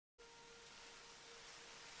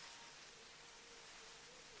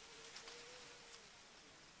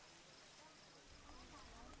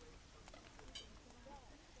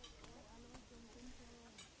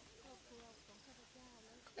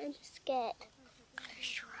I'm scared.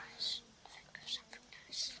 Close your eyes. Think of something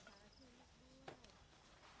nice.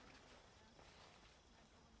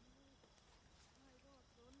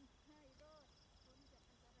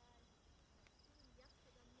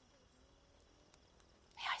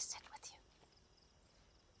 May I sit with you?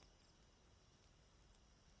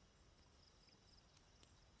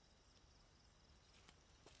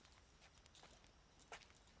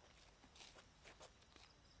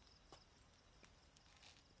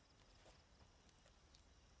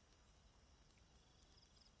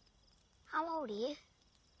 How old are you?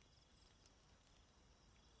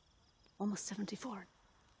 Almost 74.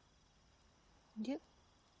 And you?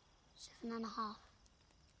 7.5.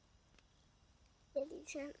 Really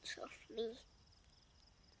sense of me.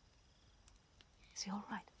 Is he all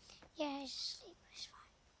right? Yeah, he's asleep. He's fine.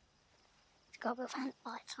 He's got both hand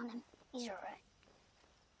bites on him. He's all right.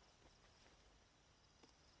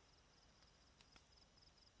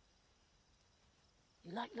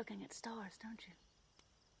 You like looking at stars, don't you?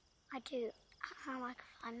 I do. I like to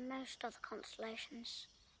find most of the constellations.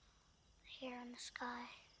 Here in the sky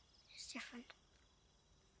is different.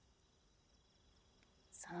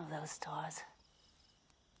 Some of those stars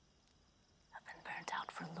have been burnt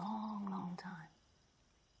out for a long, long time.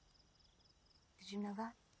 Did you know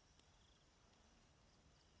that?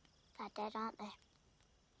 They're dead, aren't they?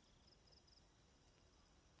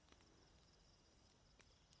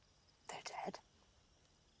 They're dead.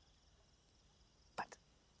 But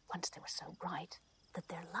once they were so bright that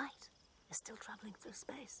their light is still traveling through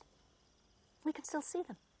space. We can still see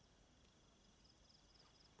them.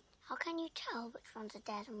 How can you tell which ones are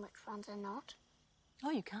dead and which ones are not?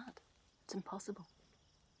 Oh, you can't. It's impossible.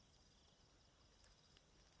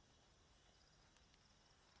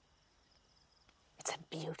 It's a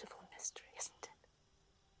beautiful mystery, isn't it?